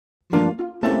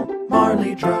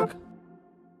Marley Drug.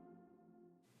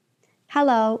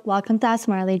 Hello, welcome to Ask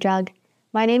Marley Drug.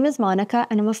 My name is Monica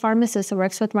and I'm a pharmacist who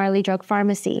works with Marley Drug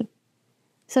Pharmacy.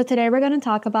 So today we're going to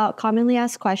talk about commonly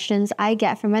asked questions I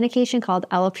get for medication called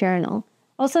allopurinol,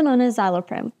 also known as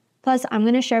Zyloprim. Plus, I'm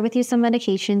going to share with you some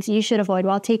medications you should avoid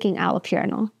while taking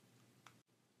allopurinol.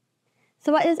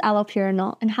 So what is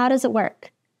allopurinol and how does it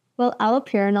work? Well,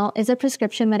 allopurinol is a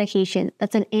prescription medication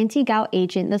that's an anti-gout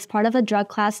agent that's part of a drug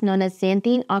class known as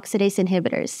xanthine oxidase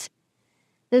inhibitors.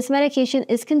 This medication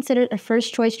is considered a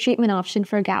first-choice treatment option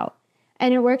for gout,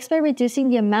 and it works by reducing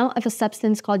the amount of a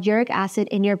substance called uric acid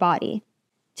in your body.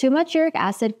 Too much uric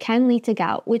acid can lead to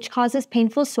gout, which causes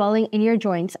painful swelling in your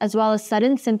joints as well as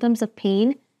sudden symptoms of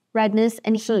pain, redness,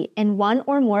 and heat in one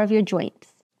or more of your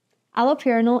joints.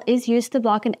 Allopurinol is used to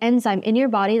block an enzyme in your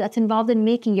body that's involved in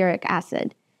making uric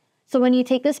acid. So when you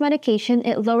take this medication,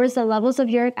 it lowers the levels of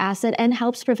uric acid and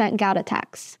helps prevent gout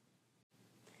attacks.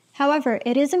 However,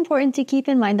 it is important to keep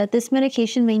in mind that this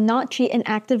medication may not treat an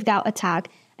active gout attack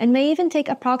and may even take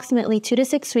approximately 2 to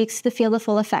 6 weeks to feel the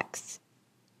full effects.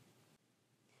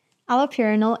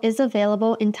 Allopurinol is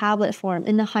available in tablet form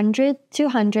in 100,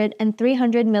 200, and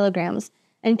 300 milligrams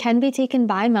and can be taken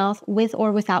by mouth with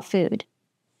or without food.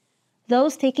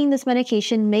 Those taking this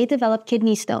medication may develop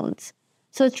kidney stones,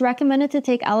 so it's recommended to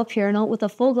take allopurinol with a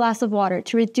full glass of water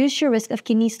to reduce your risk of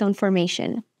kidney stone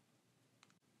formation.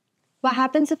 What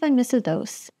happens if I miss a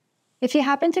dose? If you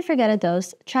happen to forget a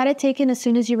dose, try to take it as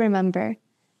soon as you remember.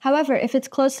 However, if it's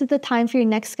close to the time for your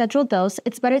next scheduled dose,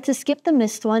 it's better to skip the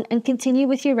missed one and continue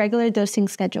with your regular dosing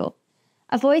schedule.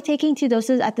 Avoid taking 2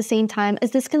 doses at the same time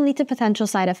as this can lead to potential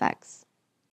side effects.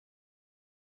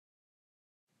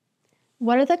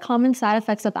 What are the common side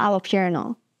effects of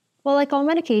allopurinol? Well, like all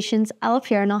medications,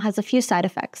 allopurinol has a few side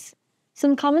effects.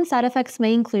 Some common side effects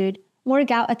may include more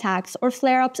gout attacks or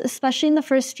flare-ups, especially in the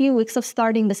first few weeks of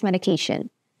starting this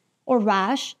medication, or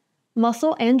rash,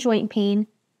 muscle and joint pain,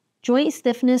 joint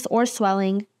stiffness or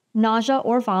swelling, nausea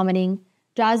or vomiting,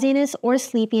 drowsiness or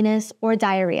sleepiness, or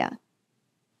diarrhea.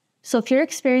 So if you're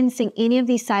experiencing any of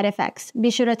these side effects, be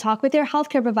sure to talk with your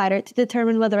healthcare provider to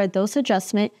determine whether a dose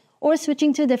adjustment or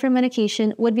switching to a different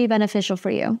medication would be beneficial for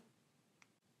you.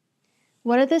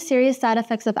 What are the serious side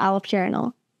effects of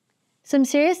allopurinol? Some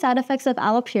serious side effects of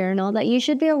allopurinol that you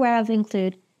should be aware of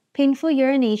include painful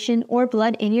urination or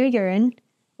blood in your urine,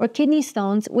 or kidney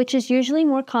stones, which is usually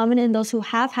more common in those who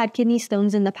have had kidney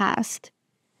stones in the past.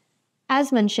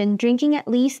 As mentioned, drinking at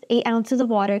least 8 ounces of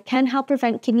water can help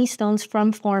prevent kidney stones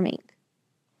from forming.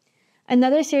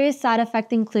 Another serious side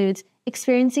effect includes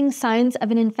experiencing signs of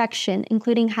an infection,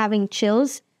 including having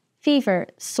chills, fever,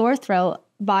 sore throat,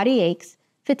 body aches,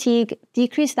 fatigue,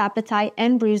 decreased appetite,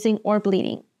 and bruising or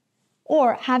bleeding,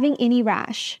 or having any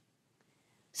rash.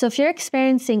 So if you're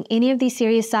experiencing any of these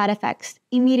serious side effects,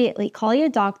 immediately call your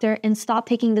doctor and stop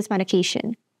taking this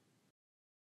medication.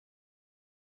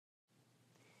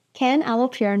 Can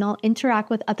allopurinol interact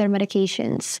with other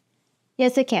medications?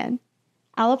 Yes, it can.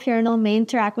 Allopurinol may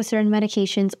interact with certain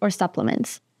medications or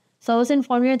supplements. So always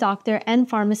inform your doctor and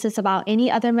pharmacist about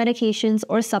any other medications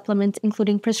or supplements,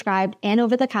 including prescribed and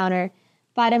over-the-counter,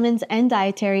 vitamins and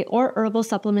dietary or herbal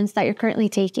supplements that you're currently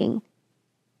taking.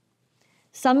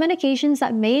 Some medications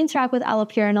that may interact with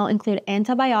allopurinol include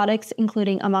antibiotics,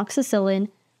 including amoxicillin,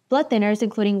 blood thinners,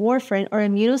 including warfarin, or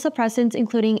immunosuppressants,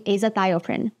 including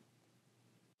azathioprine.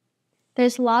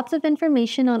 There's lots of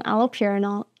information on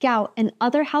allopurinol, gout, and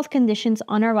other health conditions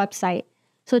on our website,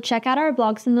 so check out our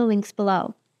blogs in the links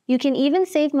below. You can even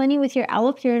save money with your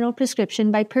allopurinol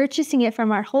prescription by purchasing it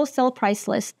from our wholesale price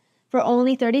list for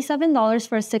only $37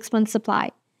 for a 6-month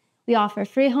supply. We offer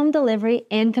free home delivery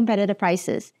and competitive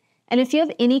prices. And if you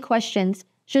have any questions,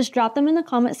 just drop them in the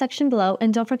comment section below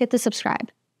and don't forget to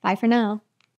subscribe. Bye for now.